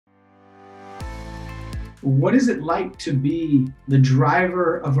What is it like to be the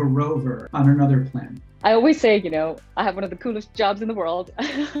driver of a rover on another planet? I always say, I have one of the coolest jobs in the world.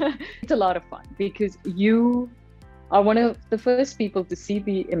 It's a lot of fun because you are one of the first people to see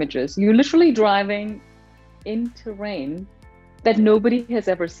the images. You're literally driving in terrain that nobody has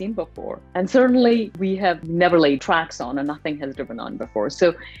ever seen before. And certainly we have never laid tracks on and nothing has driven on before.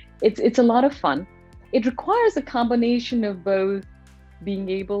 So it's a lot of fun. It requires a combination of both being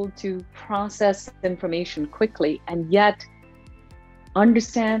able to process information quickly and yet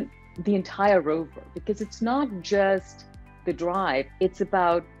understand the entire rover, because it's not just the drive, it's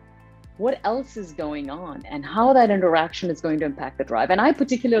about what else is going on and how that interaction is going to impact the drive. And I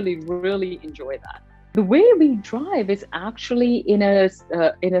particularly really enjoy that. The way we drive is actually in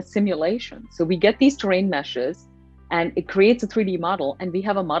a simulation. So we get these terrain meshes and it creates a 3D model, and we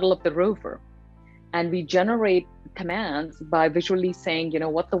have a model of the rover. And we generate commands by visually saying,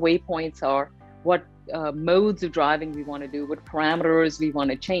 what the waypoints are, what modes of driving we want to do, what parameters we want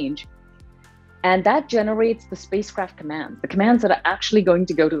to change. And that generates the spacecraft commands, the commands that are actually going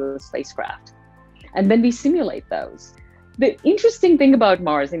to go to the spacecraft. And then we simulate those. The interesting thing about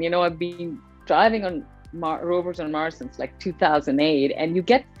Mars, and I've been driving on rovers on Mars since like 2008, and you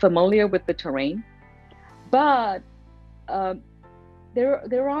get familiar with the terrain, but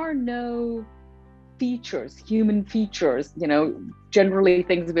there are no features, human features, generally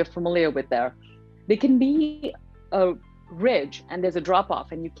things we're familiar with there. There can be a ridge and there's a drop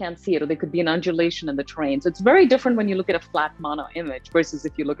off and you can't see it, or there could be an undulation in the terrain. So it's very different when you look at a flat mono image versus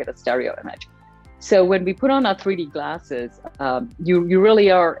if you look at a stereo image. So when we put on our 3D glasses, you really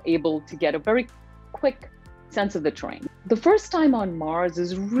are able to get a very quick sense of the terrain. The first time on Mars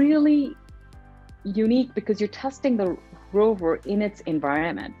is really unique because you're testing the rover in its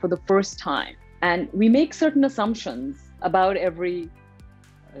environment for the first time. And we make certain assumptions about every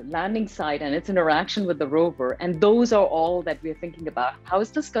landing site and its interaction with the rover. And those are all that we're thinking about. How is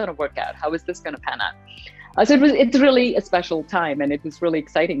this going to work out? How is this going to pan out? So it's really a special time. And it was really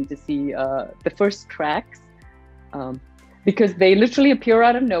exciting to see the first tracks because they literally appear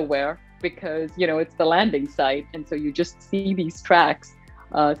out of nowhere because, it's the landing site. And so you just see these tracks.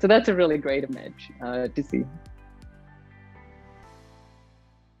 So that's a really great image to see.